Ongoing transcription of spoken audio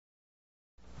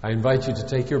I invite you to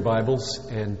take your Bibles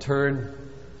and turn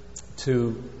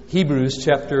to Hebrews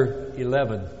chapter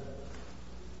 11.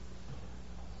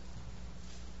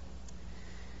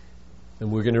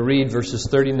 And we're going to read verses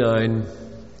 39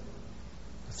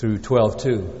 through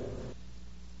 12:2.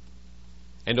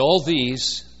 And all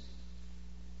these,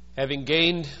 having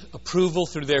gained approval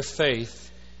through their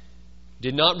faith,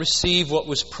 did not receive what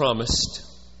was promised,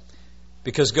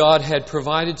 because God had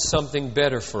provided something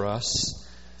better for us,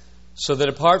 so that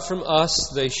apart from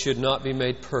us they should not be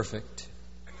made perfect.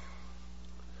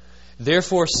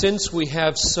 Therefore, since we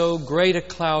have so great a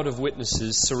cloud of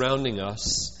witnesses surrounding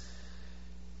us,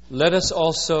 let us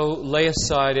also lay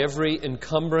aside every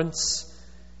encumbrance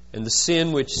and the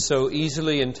sin which so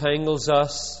easily entangles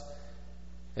us,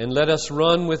 and let us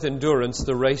run with endurance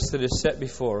the race that is set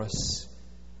before us,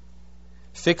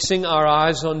 fixing our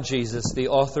eyes on Jesus, the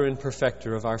author and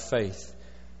perfecter of our faith,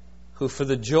 who for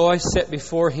the joy set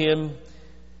before Him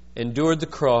endured the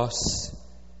cross,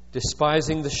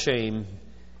 despising the shame,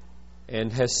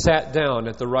 and has sat down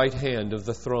at the right hand of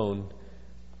the throne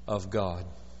of God.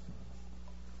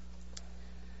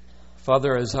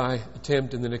 Father, as I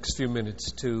attempt in the next few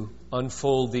minutes to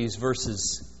unfold these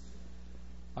verses,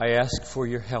 I ask for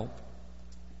your help.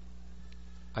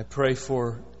 I pray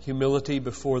for humility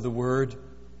before the Word.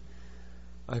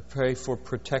 I pray for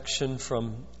protection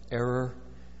from error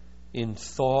in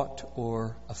thought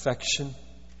or affection.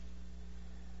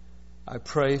 I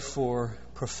pray for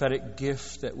prophetic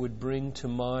gift that would bring to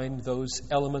mind those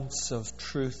elements of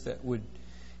truth that would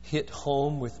hit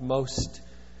home with most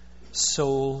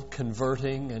soul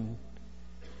converting and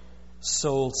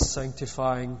soul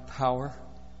sanctifying power.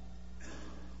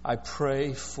 I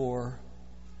pray for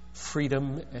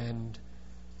freedom and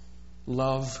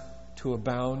love to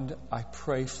abound. I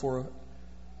pray for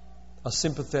a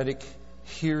sympathetic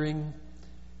hearing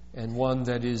and one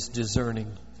that is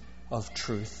discerning of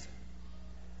truth.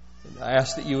 And I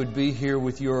ask that you would be here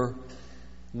with your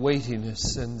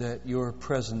weightiness and that your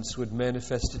presence would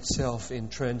manifest itself in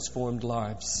transformed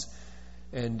lives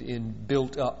and in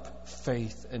built up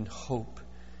faith and hope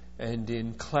and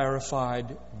in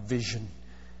clarified vision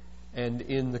and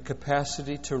in the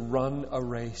capacity to run a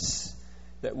race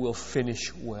that will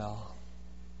finish well,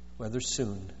 whether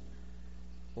soon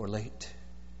or late.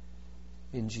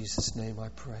 In Jesus' name I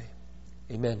pray.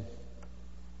 Amen.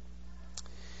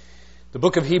 The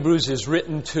book of Hebrews is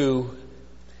written to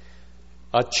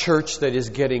a church that is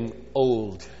getting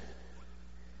old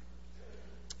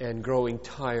and growing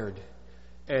tired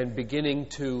and beginning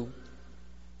to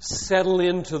settle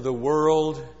into the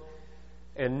world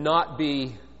and not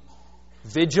be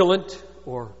vigilant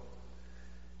or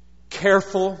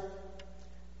careful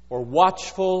or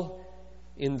watchful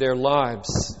in their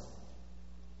lives.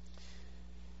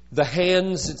 The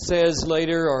hands, it says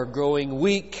later, are growing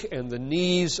weak, and the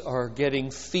knees are getting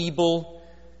feeble,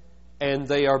 and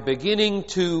they are beginning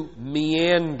to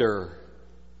meander.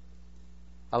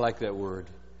 I like that word,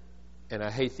 and I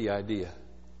hate the idea,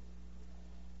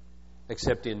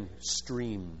 except in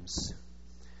streams.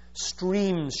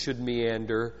 Streams should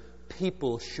meander,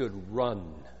 people should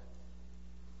run,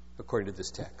 according to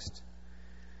this text.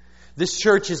 This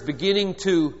church is beginning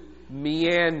to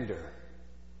meander.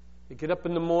 They get up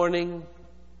in the morning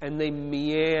and they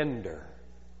meander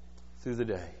through the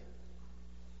day.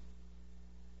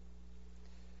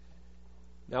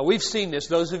 Now we've seen this,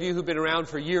 those of you who've been around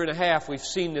for a year and a half, we've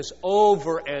seen this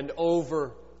over and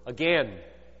over again.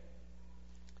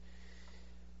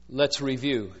 Let's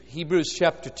review. Hebrews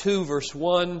chapter 2 verse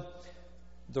 1,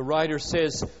 the writer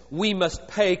says, we must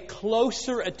pay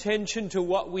closer attention to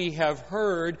what we have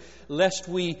heard, lest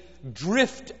we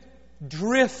drift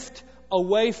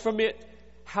away from it.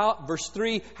 Verse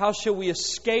 3, how shall we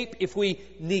escape if we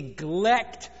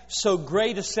neglect so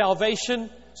great a salvation?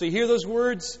 So you hear those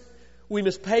words? We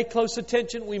must pay close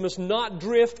attention. We must not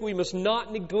drift. We must not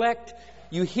neglect.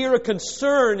 You hear a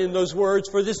concern in those words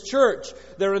for this church.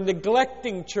 They're a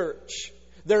neglecting church.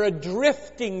 They're a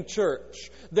drifting church.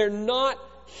 They're not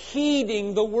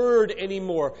heeding the Word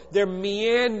anymore. They're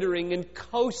meandering and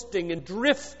coasting and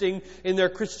drifting in their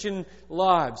Christian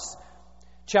lives.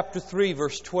 Chapter 3,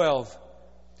 verse 12.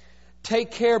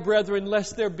 Take care, brethren,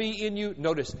 lest there be in you...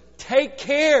 Notice, take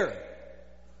care.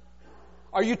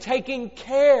 Are you taking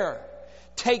care?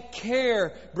 Take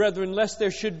care, brethren, lest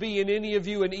there should be in any of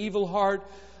you an evil heart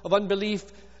of unbelief,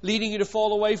 leading you to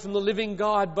fall away from the living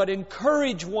God, but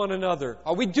encourage one another.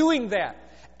 Are we doing that?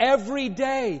 Every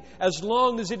day, as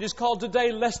long as it is called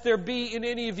today, lest there be in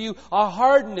any of you a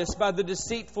hardness by the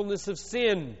deceitfulness of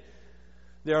sin.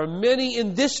 There are many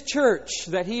in this church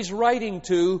that he's writing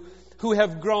to who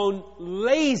have grown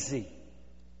lazy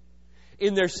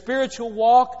in their spiritual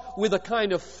walk with a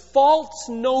kind of false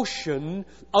notion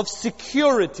of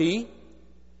security,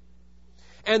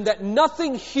 and that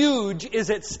nothing huge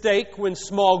is at stake when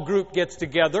small group gets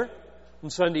together on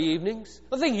Sunday evenings.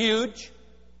 Nothing huge.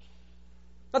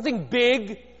 Nothing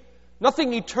big.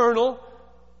 Nothing eternal.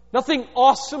 Nothing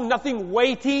awesome. Nothing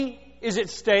weighty is at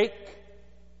stake.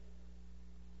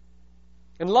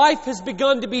 And life has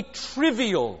begun to be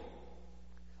trivial.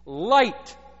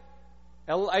 Light.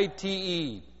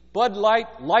 L-I-T-E. Bud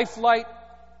Light, Life Light,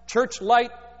 Church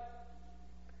Light.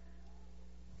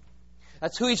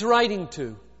 That's who he's writing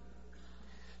to.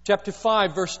 Chapter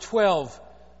 5, verse 12.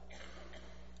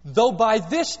 Though by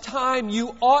this time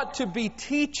you ought to be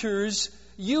teachers,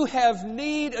 you have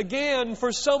need again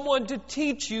for someone to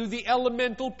teach you the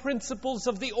elemental principles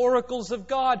of the oracles of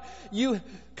God. You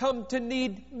come to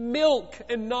need milk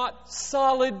and not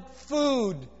solid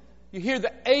food. You hear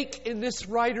the ache in this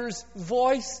writer's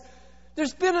voice?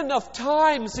 There's been enough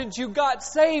time since you got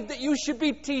saved that you should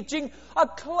be teaching a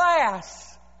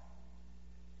class,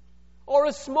 or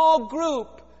a small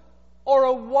group, or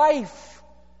a wife,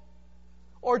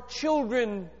 or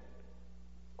children,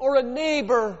 or a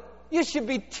neighbor. You should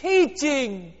be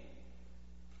teaching.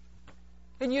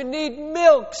 And you need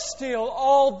milk still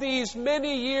all these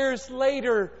many years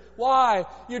later. Why?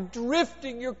 You're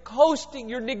drifting, you're coasting,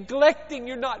 you're neglecting,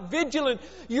 you're not vigilant.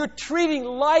 You're treating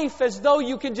life as though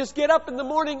you can just get up in the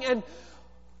morning and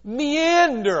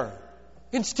meander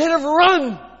instead of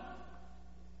run.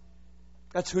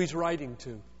 That's who he's writing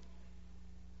to.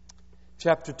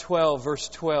 Chapter 12, verse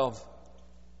 12.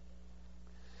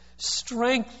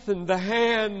 Strengthen the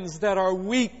hands that are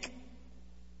weak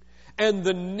and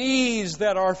the knees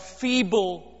that are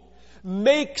feeble.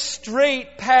 Make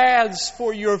straight paths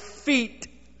for your feet,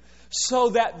 so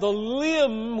that the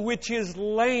limb which is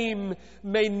lame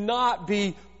may not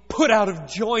be put out of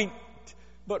joint,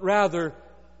 but rather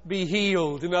be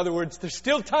healed. In other words, there's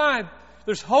still time.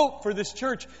 There's hope for this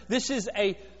church. This is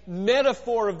a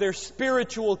metaphor of their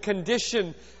spiritual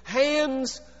condition.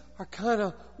 Hands are kind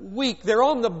of weak. They're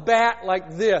on the bat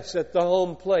like this at the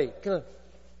home plate.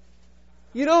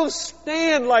 You don't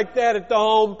stand like that at the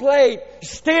home plate. You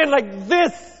stand like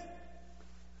this.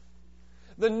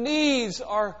 The knees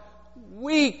are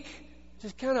weak,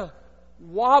 just kind of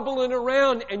wobbling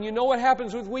around. And you know what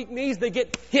happens with weak knees? They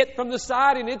get hit from the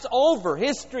side and it's over.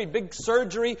 History, big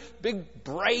surgery, big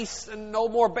brace, and no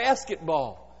more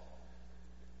basketball.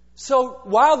 So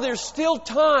while there's still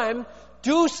time,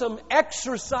 do some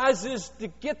exercises to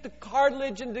get the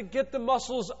cartilage and to get the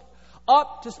muscles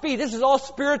up to speed. This is all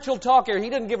spiritual talk here.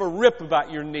 He doesn't give a rip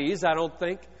about your knees, I don't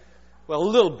think. Well, a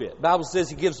little bit. The Bible says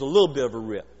he gives a little bit of a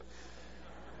rip.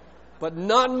 But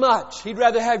not much. He'd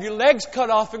rather have your legs cut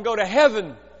off and go to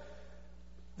heaven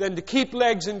than to keep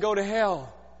legs and go to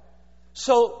hell.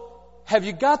 So, have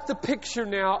you got the picture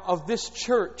now of this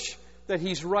church that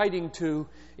he's writing to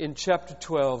in chapter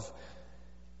 12?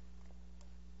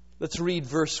 Let's read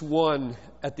verse 1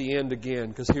 at the end again,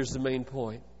 because here's the main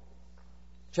point.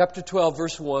 Chapter 12,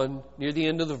 verse 1, near the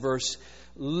end of the verse.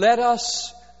 Let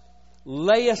us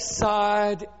lay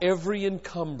aside every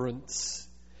encumbrance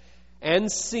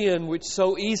and sin which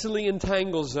so easily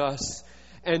entangles us,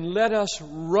 and let us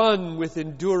run with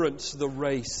endurance the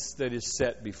race that is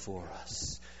set before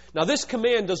us. Now, this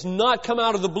command does not come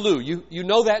out of the blue. You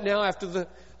know that now after the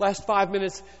last 5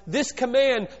 minutes. This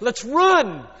command, let's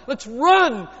run, let's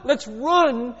run, let's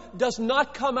run, does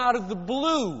not come out of the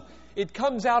blue. It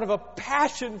comes out of a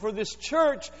passion for this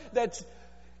church that's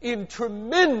in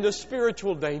tremendous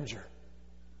spiritual danger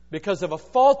because of a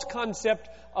false concept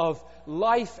of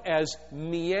life as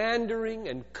meandering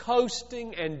and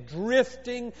coasting and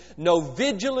drifting. No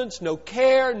vigilance, no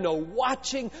care, no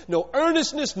watching, no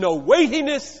earnestness, no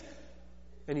weightiness.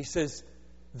 And he says,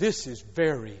 this is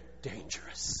very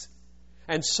dangerous.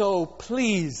 And so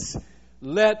please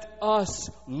let us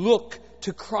look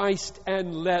to Christ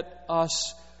and let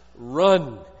us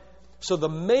run. So the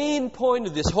main point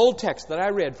of this whole text that I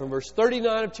read from verse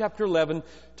 39 of chapter 11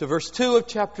 to verse 2 of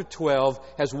chapter 12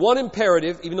 has one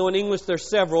imperative, even though in English there's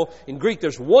several. In Greek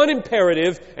there's one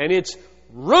imperative, and it's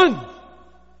run.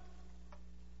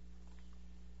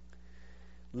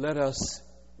 Let us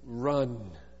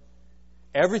run.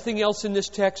 Everything else in this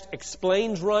text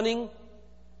explains running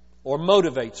or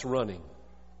motivates running.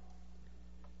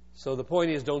 So the point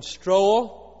is, don't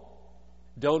stroll,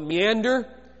 don't meander,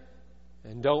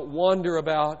 and don't wander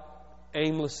about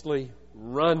aimlessly.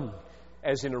 Run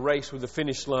as in a race with a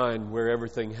finish line where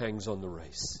everything hangs on the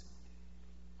race.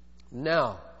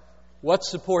 Now, what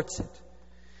supports it?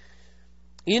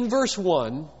 In verse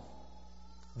 1,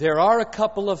 There are a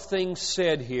couple of things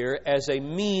said here as a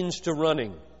means to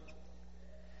running.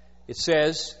 It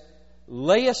says,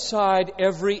 lay aside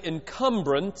every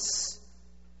encumbrance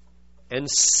and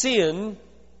sin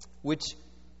which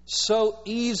so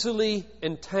easily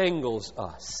entangles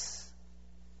us.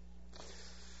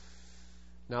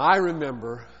 Now, I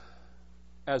remember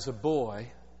as a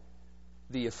boy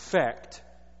the effect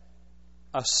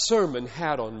a sermon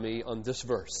had on me on this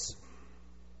verse.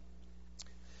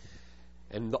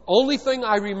 And the only thing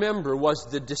I remember was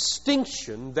the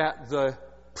distinction that the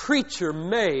preacher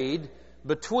made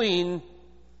between,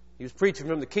 he was preaching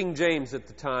from the King James at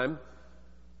the time,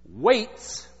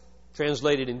 weights,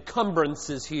 translated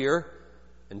encumbrances here,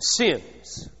 and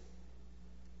sins.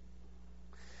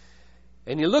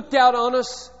 And he looked out on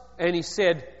us and he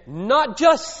said, not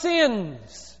just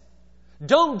sins.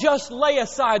 Don't just lay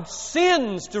aside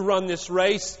sins to run this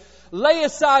race. Lay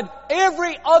aside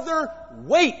every other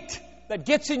weight that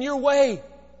gets in your way.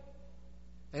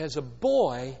 As a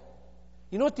boy,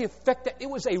 you know what the effect that it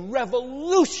was a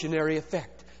revolutionary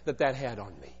effect that had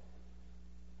on me.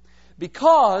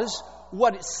 Because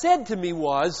what it said to me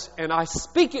was, and I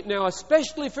speak it now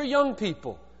especially for young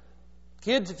people.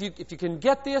 Kids, if you can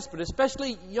get this, but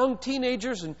especially young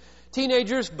teenagers,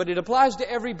 but it applies to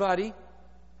everybody.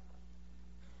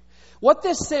 What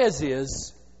this says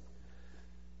is,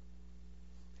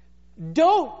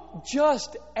 don't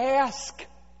just ask,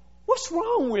 what's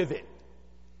wrong with it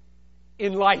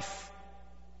in life?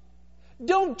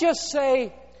 Don't just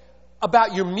say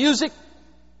about your music,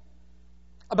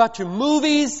 about your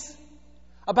movies,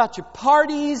 about your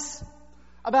parties,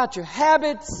 about your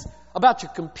habits, about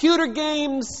your computer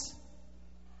games.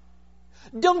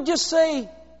 Don't just say,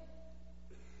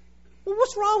 well,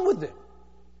 what's wrong with it?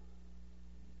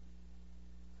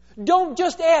 Don't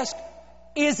just ask,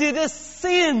 is it a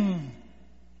sin?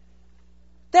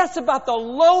 That's about the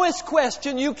lowest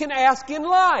question you can ask in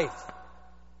life.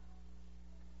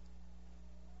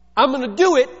 I'm going to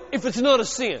do it if it's not a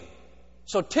sin.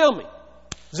 So tell me,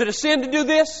 is it a sin to do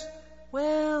this?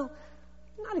 Well,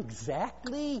 not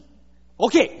exactly.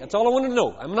 Okay, that's all I want to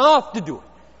know. I'm off to do it.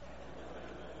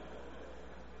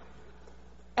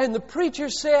 And the preacher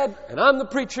said, and I'm the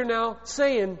preacher now,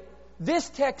 saying, this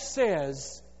text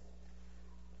says,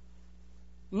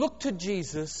 look to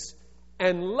Jesus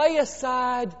and lay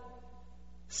aside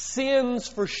sins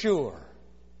for sure,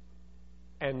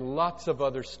 and lots of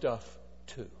other stuff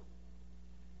too.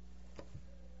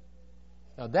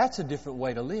 Now that's a different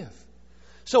way to live.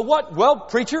 So what, well,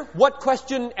 preacher, what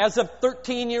question as a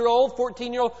 13-year-old,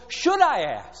 14-year-old should I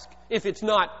ask? If it's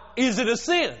not, is it a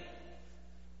sin?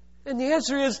 And the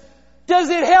answer is, does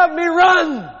it help me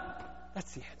run?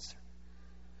 That's the answer.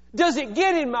 Does it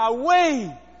get in my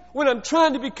way when I'm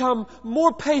trying to become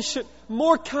more patient,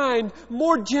 more kind,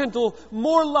 more gentle,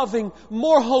 more loving,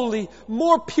 more holy,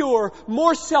 more pure,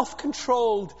 more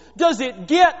self-controlled? Does it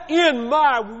get in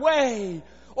my way?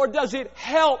 Or does it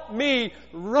help me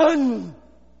run?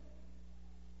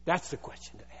 That's the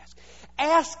question to ask.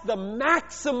 Ask the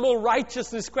maximal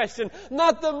righteousness question,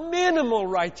 not the minimal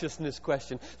righteousness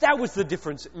question. That was the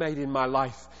difference it made in my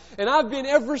life. And I've been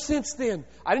ever since then.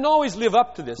 I didn't always live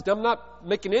up to this. I'm not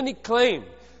making any claim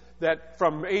that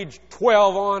from age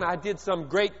 12 on I did some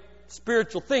great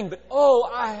spiritual thing. But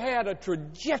I had a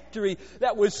trajectory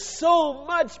that was so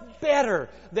much better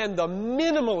than the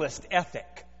minimalist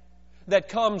ethic that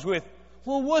comes with,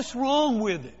 well, what's wrong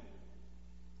with it?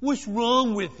 What's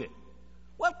wrong with it?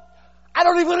 Well, I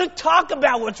don't even want to talk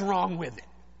about what's wrong with it.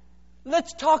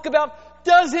 Let's talk about,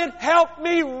 does it help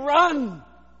me run?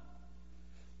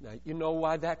 Now, you know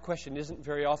why that question isn't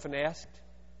very often asked?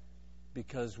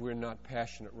 Because we're not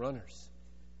passionate runners.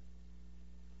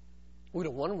 We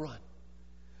don't want to run.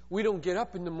 We don't get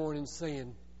up in the morning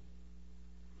saying,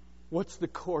 what's the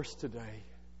course today?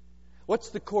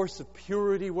 What's the course of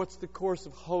purity? What's the course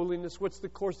of holiness? What's the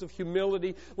course of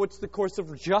humility? What's the course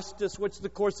of justice? What's the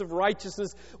course of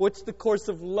righteousness? What's the course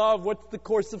of love? What's the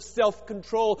course of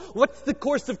self-control? What's the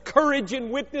course of courage and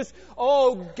witness?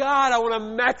 Oh God, I want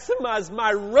to maximize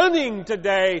my running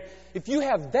today. If you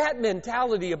have that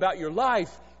mentality about your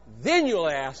life, then you'll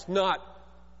ask not,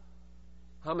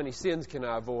 how many sins can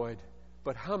I avoid?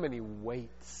 But how many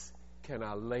weights can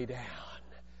I lay down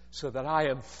so that I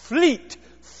am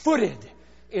fleet-footed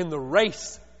in the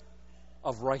race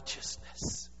of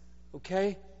righteousness?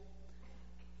 Okay?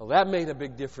 Well, that made a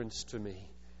big difference to me.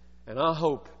 And I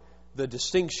hope the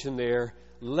distinction there,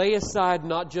 lay aside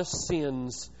not just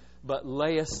sins, but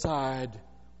lay aside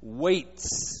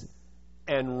weights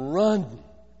and run.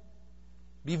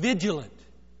 Be vigilant.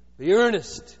 Be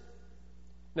earnest.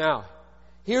 Now,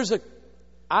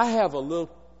 I have a little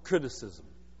criticism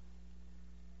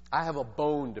I have a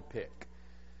bone to pick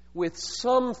with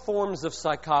some forms of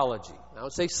psychology. I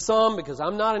would say some because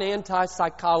I'm not an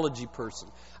anti-psychology person.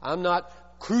 I'm not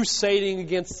crusading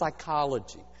against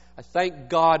psychology. I thank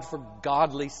God for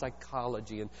godly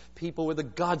psychology and people with a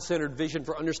God-centered vision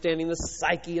for understanding the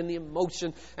psyche and the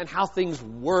emotion and how things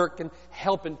work and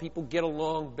helping people get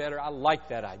along better. I like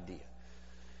that idea.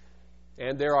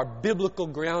 And there are biblical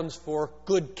grounds for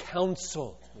good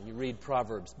counsel when you read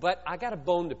Proverbs. But I got a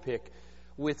bone to pick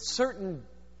with certain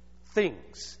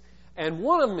things. And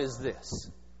one of them is this,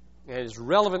 and it's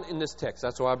relevant in this text.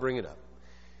 That's why I bring it up.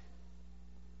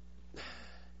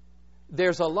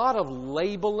 There's a lot of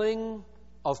labeling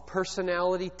of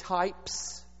personality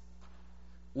types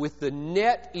with the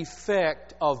net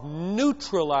effect of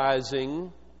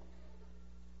neutralizing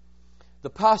the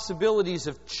possibilities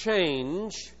of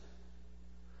change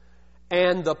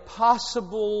and the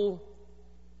possible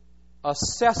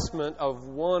assessment of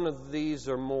one of these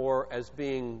or more as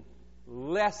being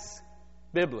less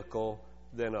biblical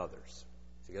than others.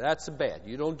 See, that's bad.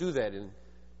 You don't do that in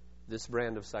this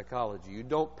brand of psychology. You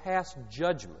don't pass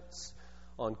judgments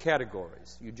on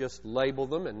categories. You just label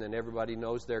them, and then everybody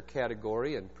knows their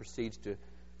category and proceeds to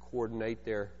coordinate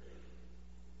their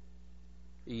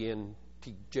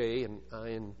ENTJ and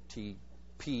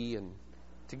INTP and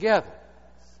together.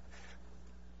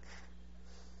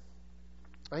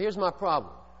 Now, here's my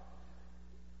problem.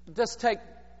 There's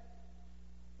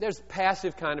a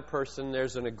passive kind of person,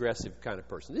 there's an aggressive kind of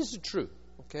person. This is true,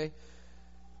 okay?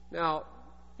 Now,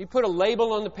 you put a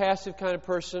label on the passive kind of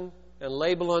person and a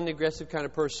label on the aggressive kind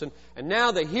of person, and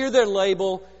now they hear their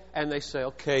label and they say,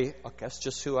 okay, that's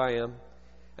just who I am.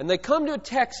 And they come to a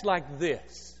text like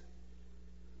this,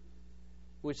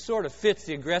 which sort of fits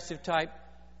the aggressive type.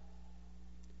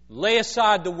 Lay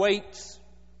aside the weights,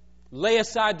 lay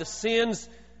aside the sins,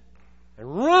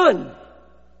 and run.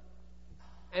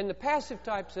 And the passive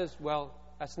type says, well,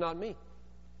 that's not me.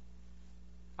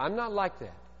 I'm not like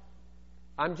that.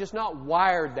 I'm just not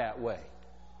wired that way.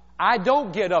 I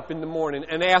don't get up in the morning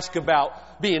and ask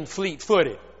about being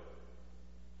fleet-footed.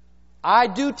 I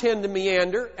do tend to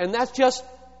meander, and that's just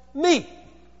me.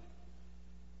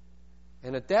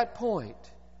 And at that point,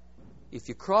 if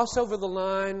you cross over the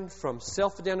line from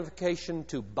self-identification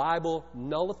to Bible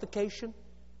nullification,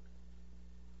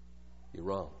 you're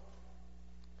wrong.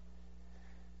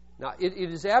 Now, it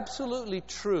is absolutely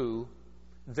true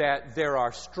that there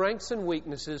are strengths and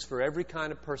weaknesses for every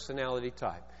kind of personality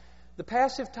type. The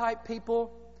passive type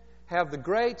people have the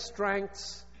great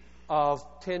strengths of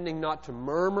tending not to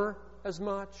murmur as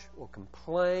much or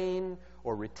complain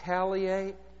or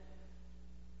retaliate,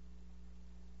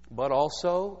 but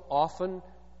also often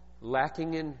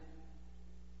lacking in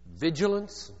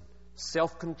vigilance,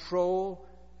 self-control,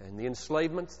 and the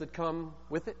enslavements that come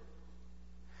with it.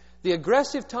 The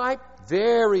aggressive type,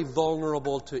 very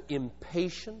vulnerable to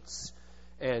impatience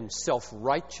and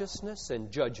self-righteousness and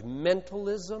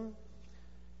judgmentalism,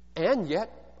 and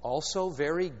yet also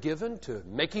very given to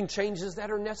making changes that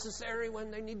are necessary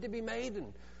when they need to be made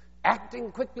and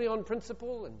acting quickly on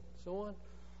principle and so on.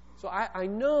 So I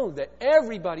know that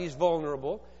everybody's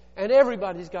vulnerable and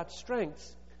everybody's got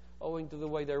strengths owing to the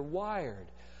way they're wired.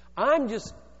 I'm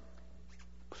just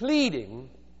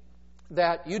pleading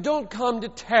that you don't come to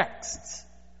texts,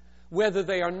 whether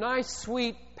they are nice,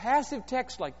 sweet, passive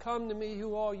texts like, come to me,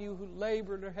 all you who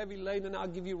labor and are heavy laden, and I'll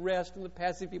give you rest. And the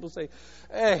passive people say,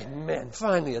 amen,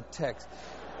 finally a text.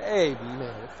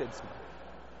 Amen, it fits me.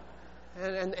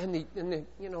 And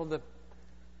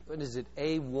what is it,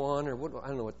 A1 or what? I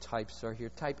don't know what types are here.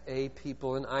 Type A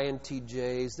people and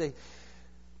INTJs,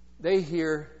 they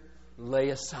hear, lay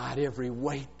aside every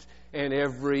weight and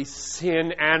every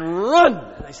sin and run.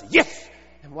 And they say, yes!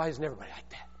 And why isn't everybody like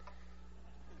that?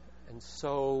 And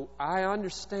so I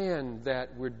understand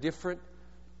that we're different,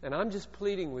 and I'm just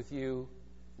pleading with you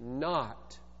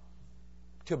not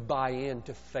to buy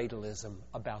into fatalism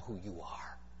about who you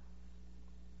are.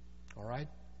 All right?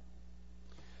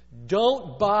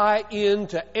 Don't buy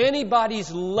into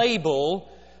anybody's label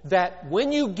that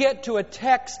when you get to a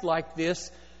text like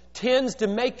this, tends to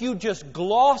make you just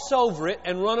gloss over it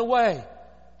and run away.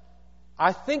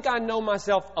 I think I know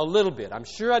myself a little bit. I'm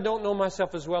sure I don't know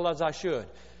myself as well as I should.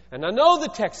 And I know the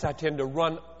text I tend to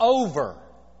run over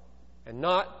and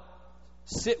not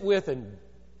sit with and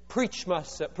preach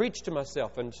to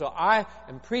myself. And so I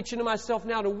am preaching to myself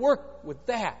now to work with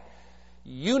that.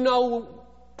 You know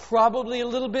probably a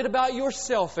little bit about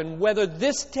yourself and whether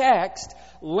this text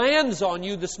lands on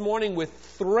you this morning with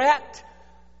threat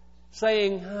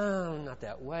saying, I'm not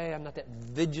that way, I'm not that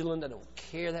vigilant, I don't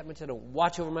care that much, I don't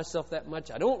watch over myself that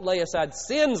much, I don't lay aside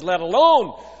sins, let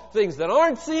alone things that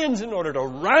aren't sins in order to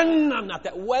run, I'm not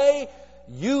that way.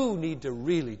 You need to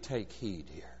really take heed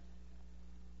here.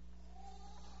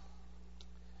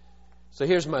 So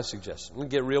here's my suggestion. We'll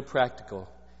get real practical.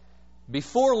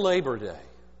 Before Labor Day,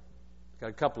 got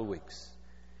a couple of weeks,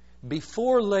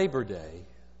 before Labor Day,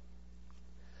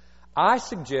 I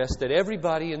suggest that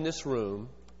everybody in this room,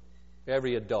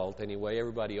 every adult anyway,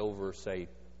 everybody over, say,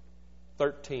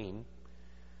 13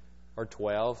 or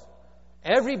 12,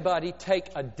 everybody take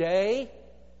a day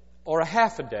or a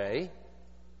half a day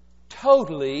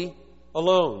totally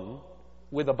alone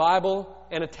with a Bible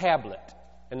and a tablet.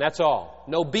 And that's all.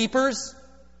 No beepers,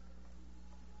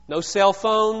 no cell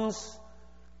phones,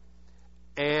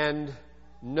 and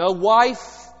no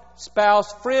wife,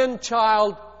 spouse, friend,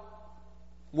 child,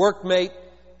 workmate,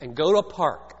 and go to a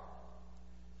park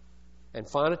and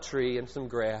find a tree and some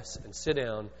grass and sit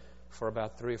down for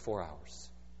about 3 or 4 hours.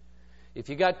 If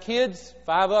you got kids,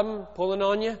 5 of them pulling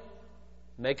on you,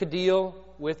 make a deal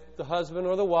with the husband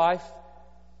or the wife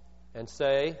and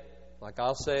say, like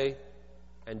I'll say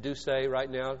and do say right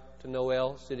now to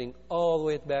Noel, sitting all the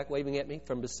way at the back, waving at me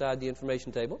from beside the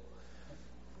information table.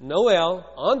 Noel,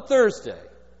 on Thursday,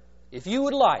 if you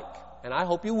would like, and I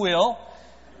hope you will,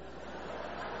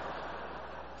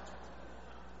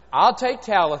 I'll take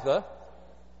Talitha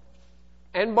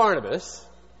and Barnabas,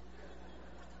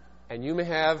 and you may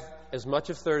have as much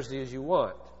of Thursday as you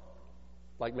want,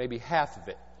 like maybe half of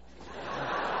it.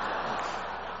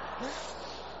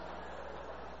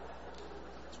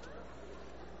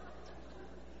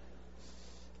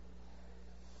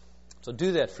 So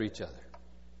do that for each other.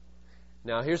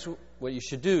 Now, here's what you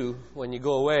should do when you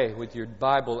go away with your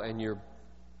Bible and your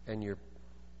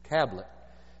tablet.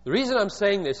 The reason I'm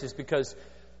saying this is because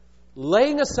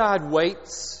laying aside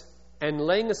weights and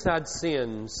laying aside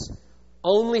sins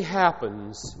only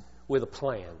happens with a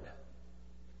plan.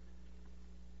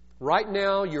 Right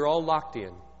now, you're all locked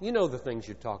in. You know the things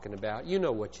you're talking about. You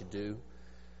know what you do.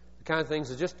 The kind of things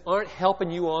that just aren't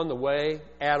helping you on the way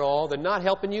at all. They're not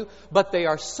helping you, but they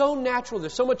are so natural.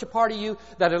 They're so much a part of you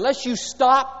that unless you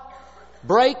stop,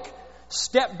 break,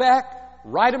 step back,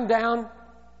 write them down.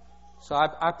 So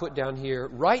I put down here,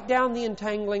 write down the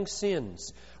entangling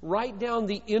sins. Write down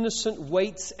the innocent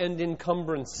weights and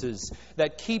encumbrances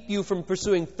that keep you from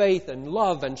pursuing faith and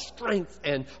love and strength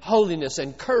and holiness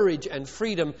and courage and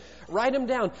freedom. Write them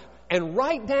down. And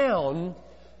write down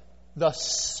the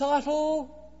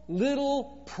subtle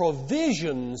little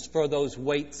provisions for those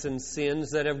weights and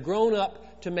sins that have grown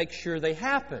up to make sure they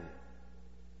happen.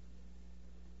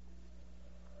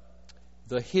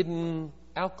 The hidden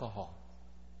alcohol.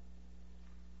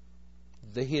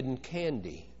 The hidden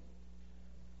candy.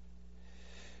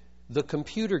 The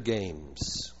computer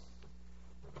games.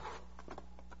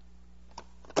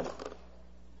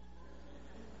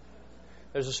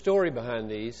 There's a story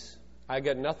behind these. I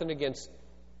got nothing against...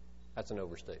 That's an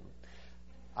overstatement.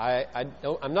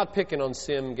 I'm not picking on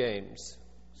sim games.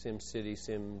 Sim City,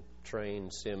 Sim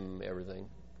Train, Sim everything.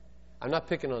 I'm not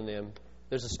picking on them.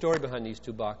 There's a story behind these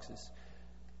 2 boxes.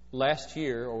 Last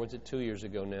year, or was it 2 years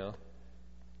ago now,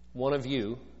 one of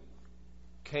you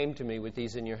came to me with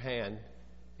these in your hand,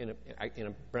 in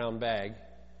a brown bag,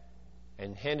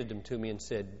 and handed them to me and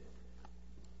said,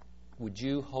 "Would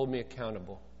you hold me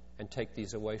accountable and take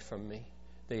these away from me?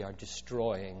 They are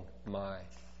destroying my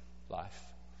life."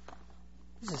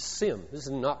 This is sin. This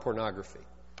is not pornography.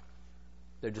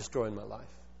 They're destroying my life.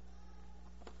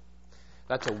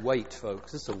 That's a weight,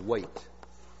 folks. This is a weight.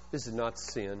 This is not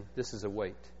sin. This is a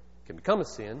weight. It can become a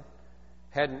sin.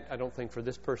 Hadn't, I don't think, for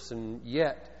this person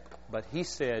yet, but he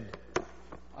said,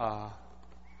 I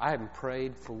haven't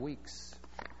prayed for weeks.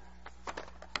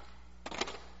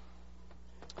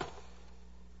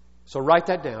 So write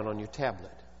that down on your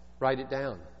tablet. Write it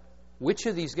down. Which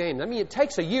of these games? I mean, it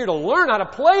takes a year to learn how to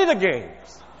play the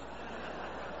games.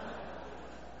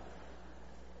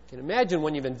 You can imagine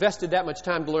when you've invested that much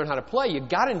time to learn how to play, you've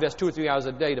got to invest 2 or 3 hours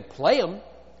a day to play them.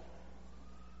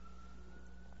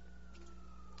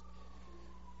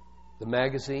 The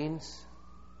magazines,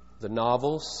 the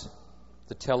novels,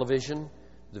 the television,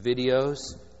 the videos,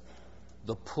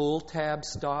 the pull tab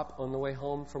stop on the way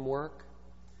home from work.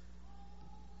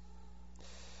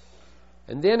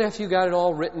 And then after you got it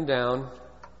all written down,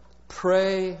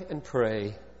 pray and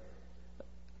pray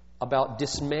about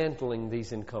dismantling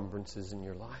these encumbrances in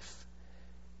your life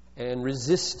and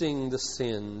resisting the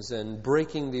sins and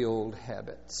breaking the old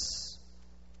habits.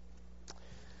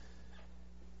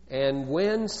 And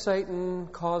when Satan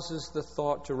causes the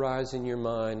thought to rise in your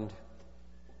mind,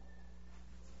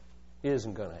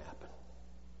 Isn't going to happen.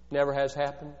 Never has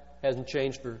happened. Hasn't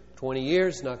changed for 20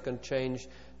 years. Not going to change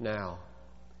now.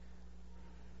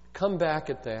 Come back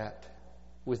at that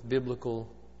with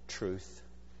biblical truth.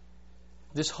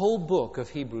 This whole book of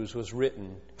Hebrews was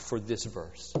written for this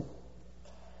verse.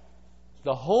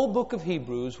 The whole book of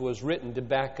Hebrews was written to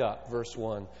back up verse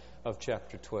 1 of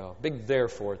chapter 12. Big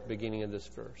therefore at the beginning of this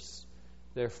verse.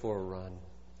 Therefore run.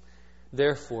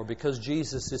 Therefore, because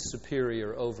Jesus is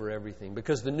superior over everything,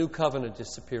 because the new covenant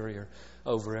is superior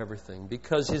over everything,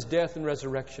 because His death and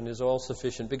resurrection is all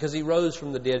sufficient, because He rose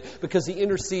from the dead, because He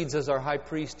intercedes as our high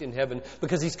priest in heaven,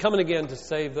 because He's coming again to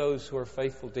save those who are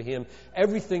faithful to Him,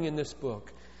 everything in this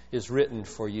book is written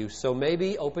for you. So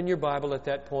maybe open your Bible at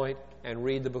that point and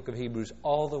read the book of Hebrews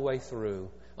all the way through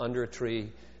under a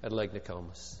tree at Lake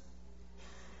Nokomis.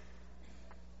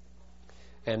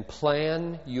 And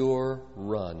plan your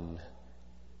run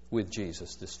with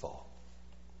Jesus this fall.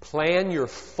 Plan your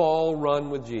fall run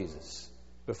with Jesus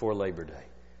before Labor Day.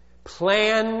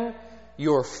 Plan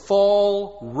your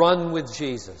fall run with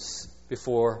Jesus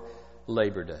before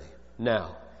Labor Day.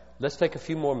 Now, let's take a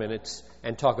few more minutes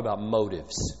and talk about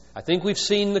motives. I think we've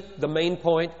seen the main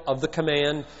point of the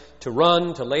command to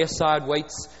run, to lay aside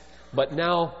weights, but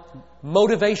now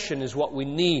motivation is what we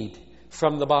need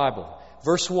from the Bible.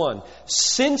 Verse 1,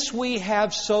 since we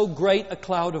have so great a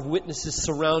cloud of witnesses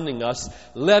surrounding us,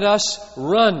 let us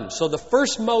run. So the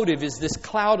first motive is this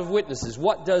cloud of witnesses.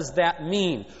 What does that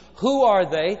mean? Who are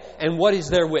they and what is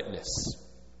their witness?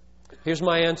 Here's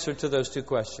my answer to those two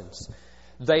questions.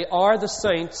 They are the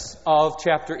saints of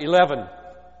chapter 11.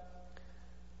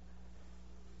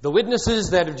 The witnesses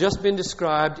that have just been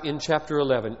described in chapter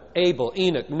 11, Abel,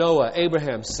 Enoch, Noah,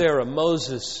 Abraham, Sarah,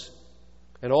 Moses,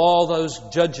 and all those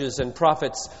judges and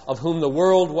prophets of whom the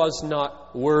world was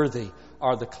not worthy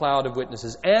are the cloud of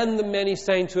witnesses, and the many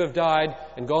saints who have died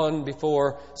and gone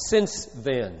before since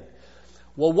then.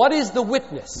 Well, what is the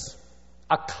witness?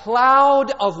 A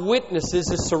cloud of witnesses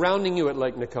is surrounding you at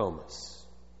Lake Nokomis.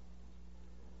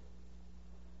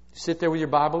 You sit there with your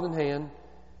Bible in hand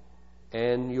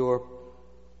and your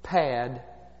pad.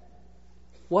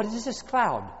 What is this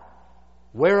cloud?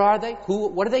 Where are they?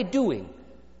 What are they doing?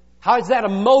 How is that a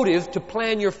motive to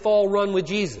plan your fall run with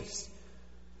Jesus?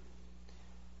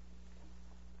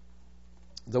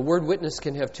 The word witness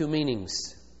can have two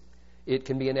meanings. It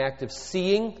can be an act of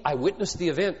seeing, I witnessed the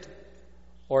event,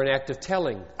 or an act of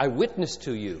telling, I witnessed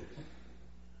to you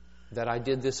that I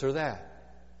did this or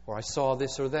that, or I saw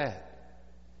this or that.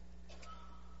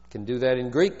 Can do that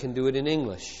in Greek, can do it in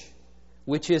English.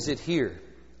 Which is it here?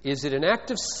 Is it an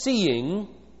act of seeing,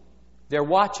 they're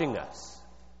watching us?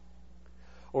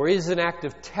 Or is it an act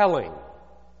of telling,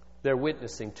 they're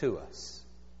witnessing to us?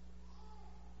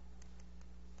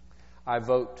 I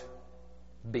vote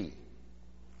B.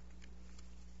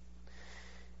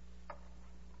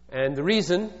 And the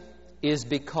reason is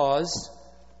because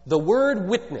the word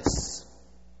witness,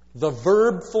 the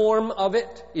verb form of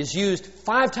it, is used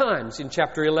 5 times in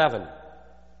chapter 11.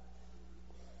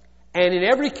 And in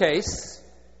every case,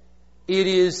 it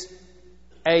is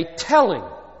a telling,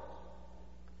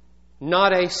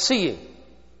 not a seeing.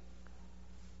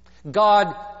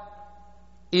 God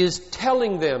is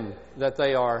telling them that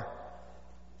they are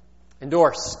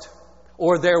endorsed,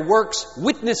 or their works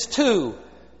witness to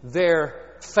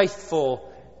their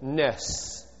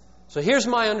faithfulness. So here's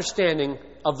my understanding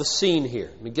of the scene here.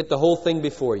 Let me get the whole thing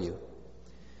before you.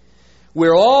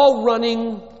 We're all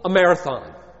running a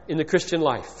marathon in the Christian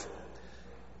life.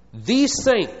 These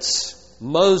saints,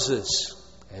 Moses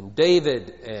and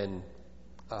David and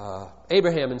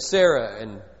Abraham and Sarah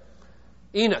and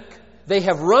Enoch, they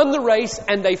have run the race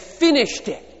and they finished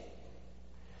it.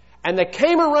 And they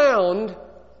came around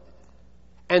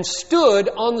and stood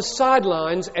on the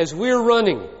sidelines as we're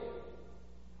running.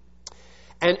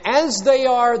 And as they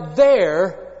are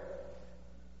there,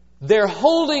 they're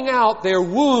holding out their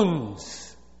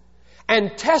wounds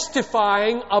and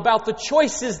testifying about the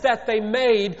choices that they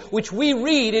made, which we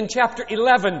read in chapter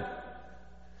 11.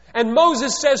 And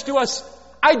Moses says to us,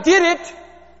 I did it.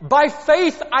 By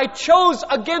faith I chose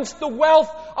against the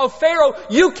wealth of Pharaoh.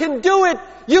 You can do it.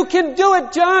 You can do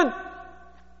it, John.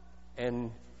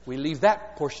 And we leave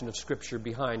that portion of Scripture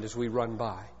behind as we run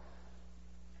by.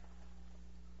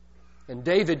 And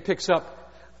David picks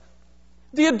up,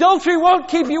 the adultery won't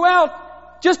keep you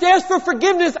out. Just ask for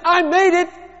forgiveness. I made it.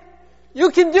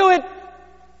 You can do it.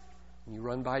 And you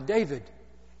run by David.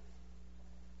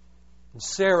 And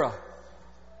Sarah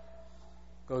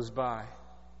goes by.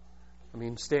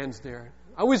 Stands there.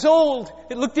 I was old.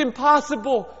 It looked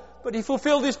impossible. But He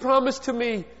fulfilled His promise to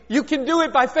me. You can do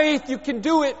it by faith. You can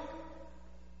do it.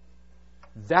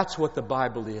 That's what the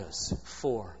Bible is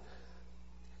for.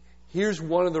 Here's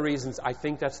one of the reasons I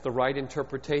think that's the right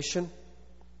interpretation.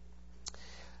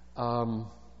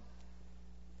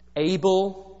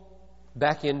 Abel,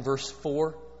 back in verse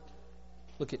 4.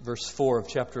 Look at verse 4 of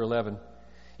chapter 11.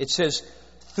 It says,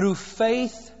 through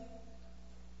faith,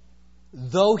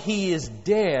 though he is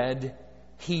dead,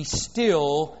 he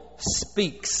still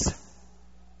speaks.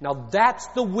 Now that's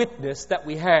the witness that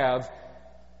we have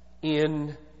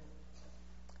in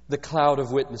the cloud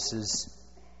of witnesses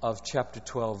of chapter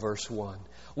 12, verse 1.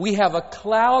 We have a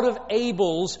cloud of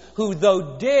Abels who,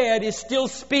 though dead, is still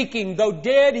speaking. Though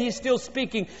dead, he's still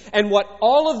speaking. And what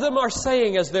all of them are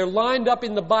saying as they're lined up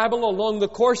in the Bible along the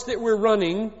course that we're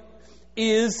running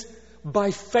is,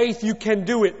 by faith you can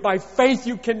do it. By faith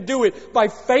you can do it. By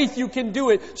faith you can do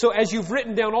it. So as you've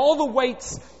written down all the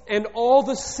weights and all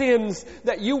the sins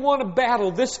that you want to battle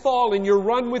this fall in your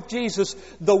run with Jesus,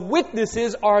 the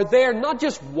witnesses are there not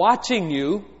just watching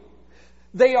you.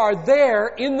 They are there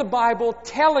in the Bible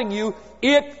telling you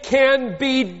it can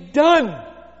be done.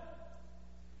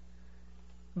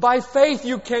 By faith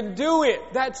you can do it.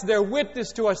 That's their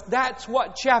witness to us. That's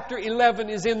what chapter 11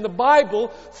 is in the Bible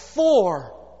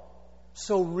for.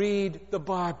 So read the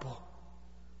Bible.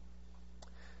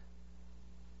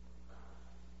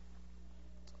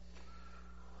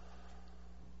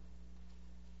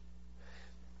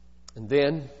 And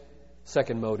then,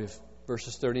 second motive,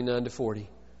 verses 39 to 40.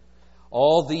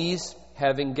 All these,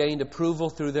 having gained approval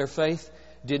through their faith,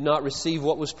 did not receive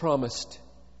what was promised.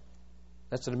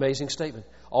 That's an amazing statement.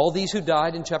 All these who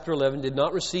died in chapter 11 did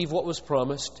not receive what was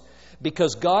promised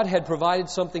because God had provided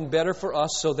something better for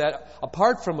us so that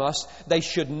apart from us, they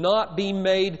should not be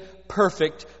made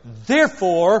perfect.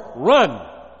 Therefore, run.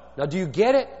 Now, do you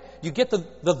get it? You get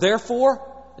the therefore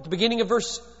at the beginning of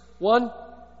verse 1?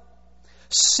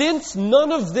 Since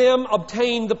none of them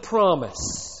obtained the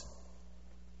promise,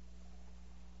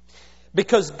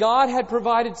 because God had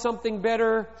provided something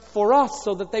better for us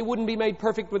so that they wouldn't be made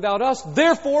perfect without us,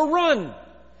 therefore run.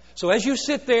 So as you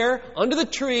sit there under the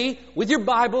tree with your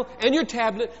Bible and your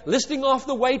tablet, listing off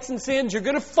the weights and sins you're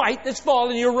going to fight this fall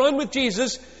in your run with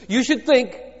Jesus, you should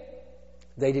think,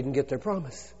 they didn't get their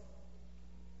promise.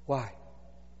 Why?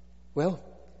 Well,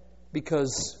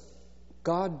 because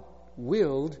God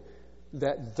willed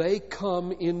that they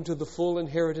come into the full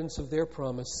inheritance of their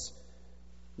promise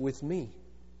with me.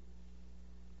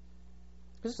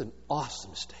 This is an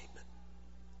awesome statement.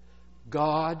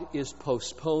 God is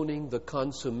postponing the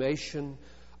consummation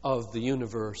of the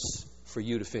universe for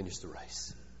you to finish the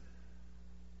race.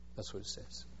 That's what it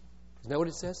says. Isn't that what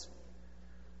it says?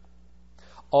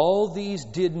 All these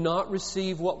did not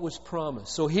receive what was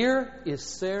promised. So here is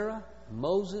Sarah,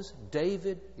 Moses,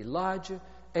 David, Elijah,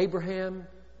 Abraham.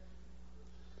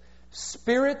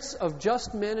 Spirits of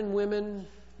just men and women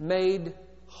made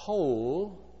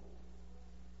whole,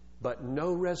 but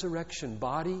no resurrection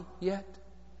body yet,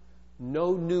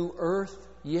 no new earth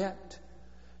yet,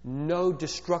 no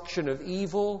destruction of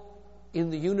evil in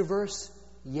the universe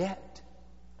yet,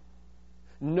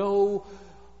 no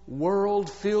world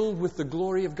filled with the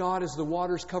glory of God as the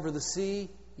waters cover the sea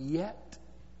yet.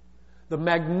 The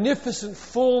magnificent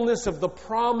fullness of the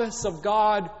promise of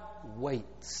God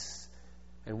waits.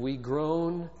 And we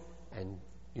groan, and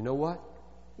you know what?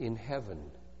 In heaven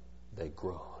they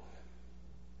groan.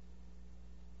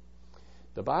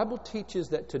 The Bible teaches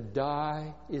that to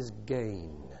die is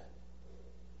gain,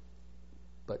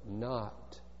 but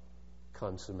not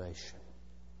consummation.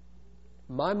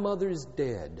 My mother is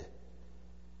dead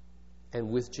and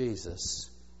with Jesus,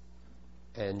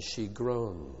 and she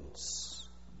groans,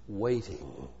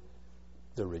 waiting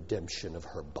the redemption of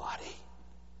her body.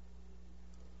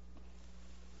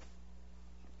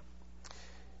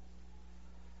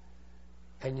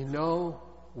 And you know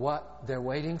what they're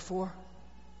waiting for?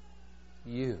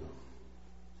 You.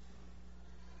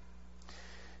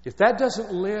 If that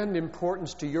doesn't lend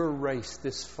importance to your race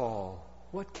this fall,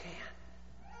 what can?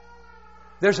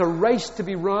 There's a race to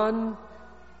be run,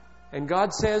 and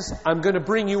God says, I'm going to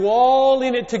bring you all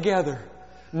in it together.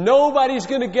 Nobody's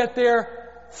going to get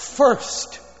there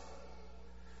first.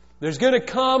 There's going to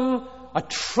come a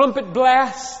trumpet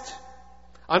blast,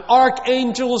 an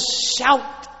archangel's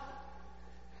shout,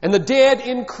 and the dead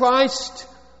in Christ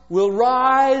will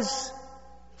rise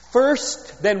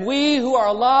first. Then we who are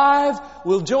alive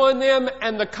will join them,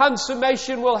 and the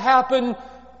consummation will happen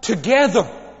together.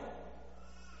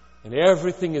 And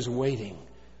everything is waiting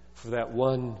for that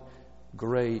one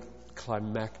great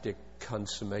climactic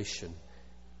consummation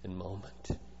and moment.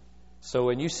 So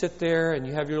when you sit there and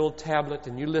you have your little tablet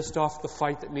and you list off the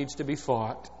fight that needs to be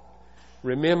fought,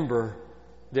 remember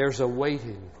there's a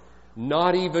waiting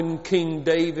Not even King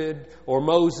David or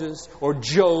Moses or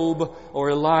Job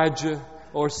or Elijah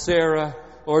or Sarah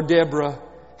or Deborah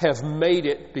have made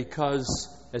it because,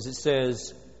 as it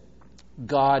says,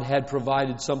 God had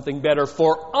provided something better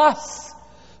for us,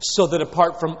 so that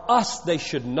apart from us they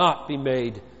should not be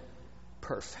made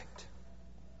perfect.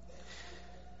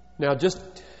 Now, just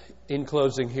in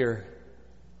closing here,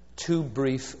 2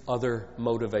 brief other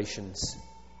motivations.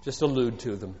 Just allude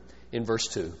to them in verse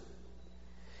 2.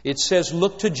 It says,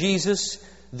 look to Jesus,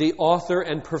 the author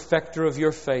and perfecter of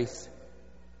your faith.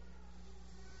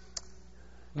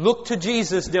 Look to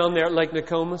Jesus down there at Lake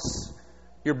Nokomis,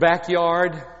 your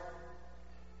backyard,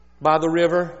 by the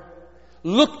river.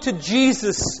 Look to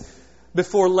Jesus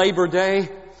before Labor Day,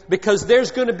 because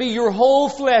there's going to be your whole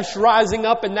flesh rising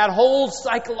up and that whole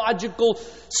psychological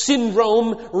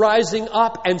syndrome rising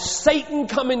up and Satan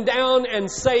coming down and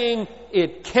saying,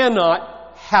 it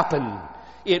cannot happen.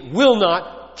 It will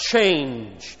not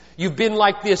change. You've been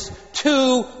like this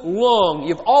too long.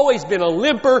 You've always been a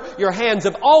limper. Your hands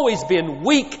have always been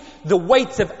weak. The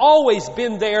weights have always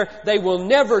been there. They will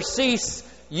never cease.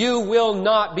 You will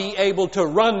not be able to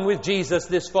run with Jesus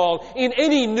this fall in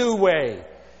any new way.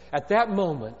 At that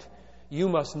moment, you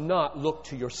must not look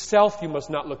to yourself. You must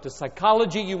not look to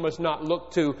psychology. You must not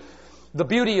look to the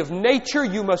beauty of nature.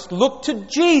 You must look to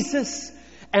Jesus.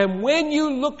 And when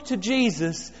you look to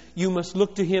Jesus, you must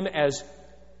look to Him as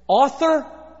author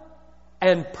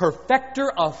and perfecter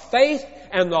of faith.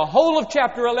 And the whole of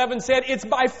chapter 11 said, it's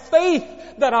by faith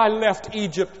that I left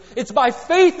Egypt. It's by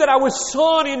faith that I was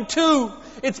sawn in two.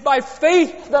 It's by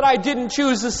faith that I didn't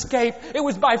choose escape. It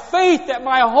was by faith that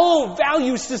my whole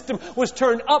value system was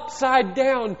turned upside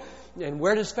down. And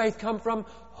where does faith come from?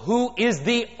 Who is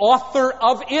the author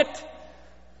of it?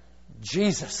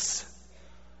 Jesus.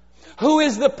 Who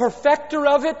is the perfecter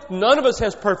of it? None of us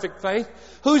has perfect faith.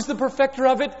 Who's the perfecter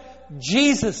of it?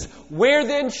 Jesus. Where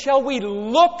then shall we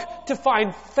look to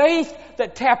find faith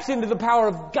that taps into the power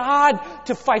of God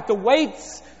to fight the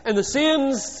weights and the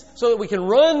sins so that we can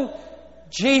run?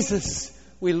 Jesus.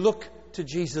 We look to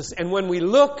Jesus. And when we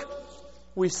look,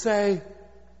 we say,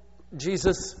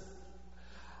 Jesus,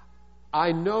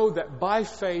 I know that by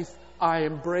faith I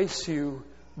embrace you,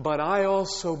 but I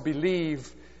also believe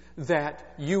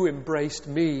that you embraced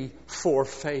me for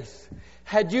faith.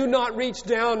 Had you not reached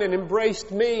down and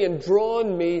embraced me and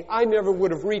drawn me, I never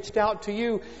would have reached out to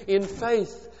you in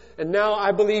faith. And now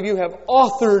I believe you have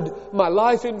authored my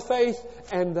life in faith,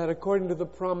 and that according to the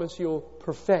promise you'll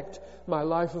perfect my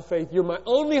life of faith. You're my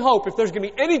only hope. If there's going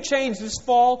to be any change this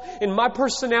fall in my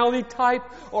personality type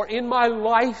or in my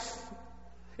life,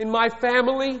 in my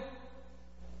family,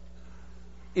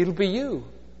 it'll be you.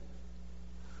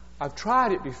 I've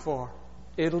tried it before.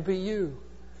 It'll be you.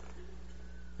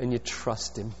 And you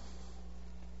trust Him.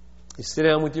 You sit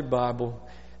down with your Bible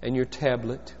and your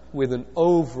tablet with an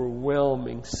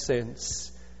overwhelming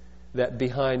sense that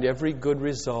behind every good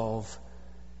resolve,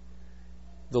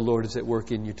 the Lord is at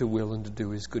work in you to will and to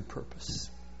do His good purpose.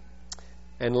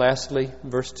 And lastly,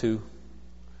 verse 2.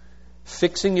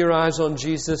 Fixing your eyes on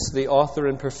Jesus, the author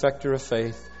and perfecter of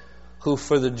faith, who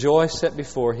for the joy set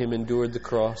before Him endured the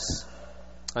cross.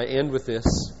 I end with this.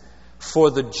 For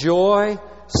the joy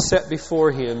set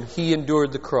before Him, He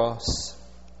endured the cross.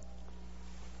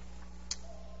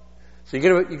 So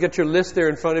you get your list there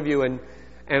in front of you, and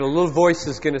a little voice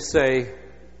is going to say,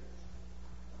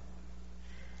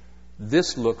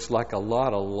 this looks like a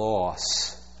lot of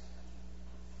loss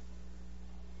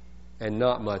and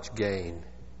not much gain.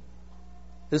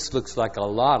 This looks like a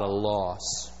lot of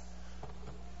loss.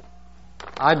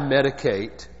 I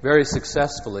medicate very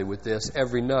successfully with this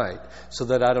every night so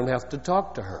that I don't have to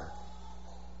talk to her.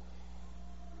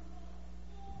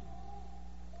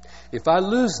 If I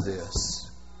lose this,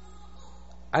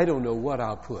 I don't know what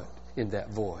I'll put in that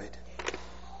void.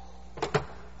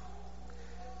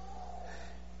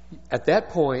 At that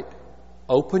point,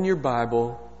 open your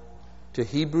Bible to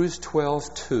Hebrews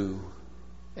 12:2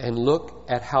 and look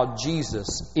at how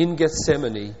Jesus in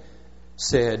Gethsemane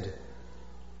said,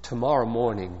 tomorrow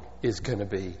morning is going to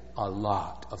be a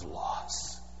lot of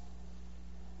loss.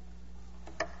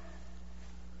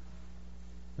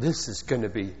 This is going to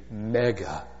be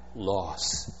mega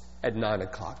loss at 9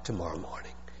 o'clock tomorrow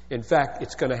morning. In fact,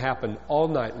 it's going to happen all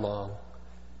night long.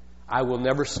 I will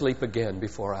never sleep again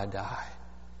before I die.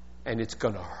 And it's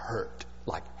going to hurt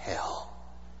like hell,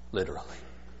 literally.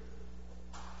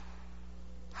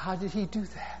 How did He do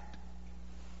that?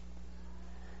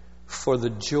 For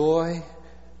the joy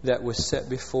that was set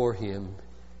before Him,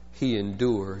 He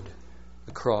endured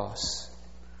the cross.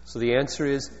 So the answer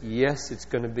is, yes, it's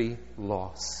going to be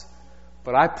loss.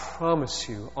 But I promise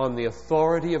you, on the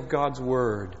authority of God's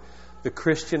Word, the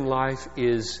Christian life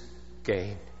is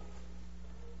gain.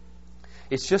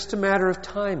 It's just a matter of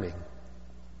timing.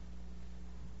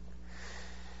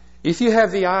 If you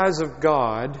have the eyes of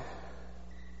God,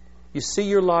 you see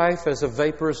your life as a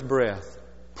vaporous breath,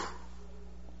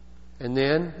 and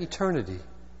then eternity.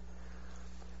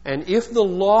 And if the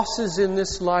losses in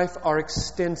this life are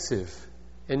extensive,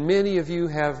 and many of you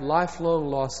have lifelong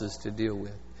losses to deal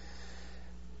with,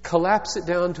 collapse it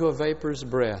down to a vapor's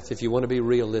breath if you want to be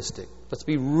realistic. Let's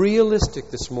be realistic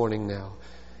this morning now.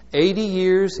 80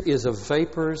 years is a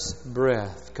vapor's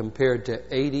breath compared to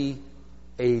 80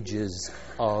 ages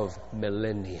of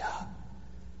millennia.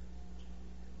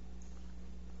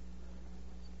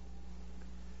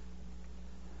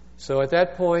 So at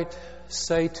that point,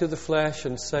 say to the flesh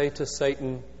and say to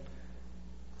Satan,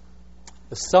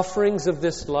 the sufferings of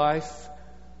this life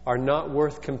are not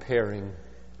worth comparing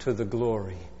to the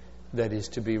glory that is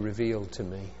to be revealed to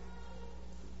me.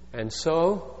 And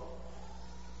so,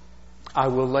 I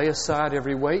will lay aside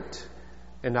every weight,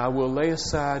 and I will lay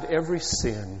aside every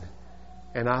sin,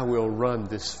 and I will run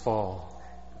this fall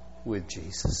with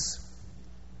Jesus.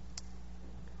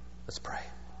 Let's pray.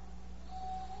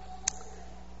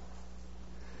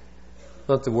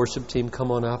 Let the worship team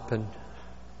come on up, and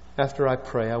after I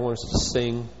pray, I want us to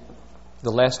sing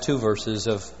the last two verses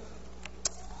of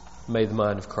May the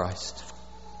Mind of Christ.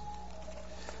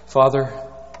 Father,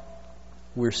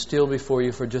 we're still before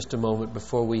you for just a moment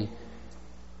before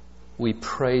we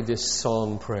pray this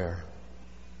song prayer.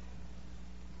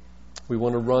 We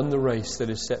want to run the race that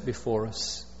is set before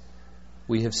us.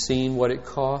 We have seen what it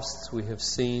costs. We have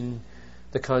seen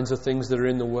the kinds of things that are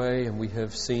in the way, and we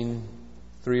have seen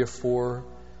 3 or 4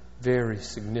 very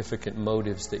significant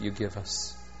motives that you give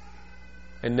us.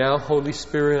 And now, Holy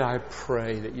Spirit, I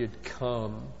pray that you'd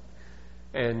come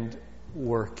and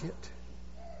work it.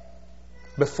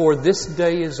 Before this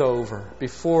day is over,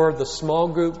 before the small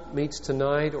group meets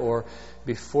tonight, or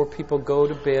before people go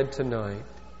to bed tonight,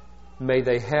 may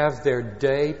they have their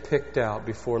day picked out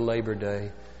before Labor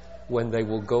Day, when they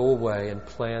will go away and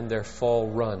plan their fall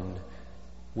run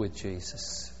with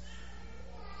Jesus.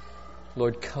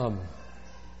 Lord, come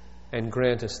and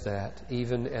grant us that,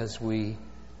 even as we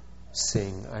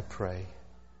sing, I pray.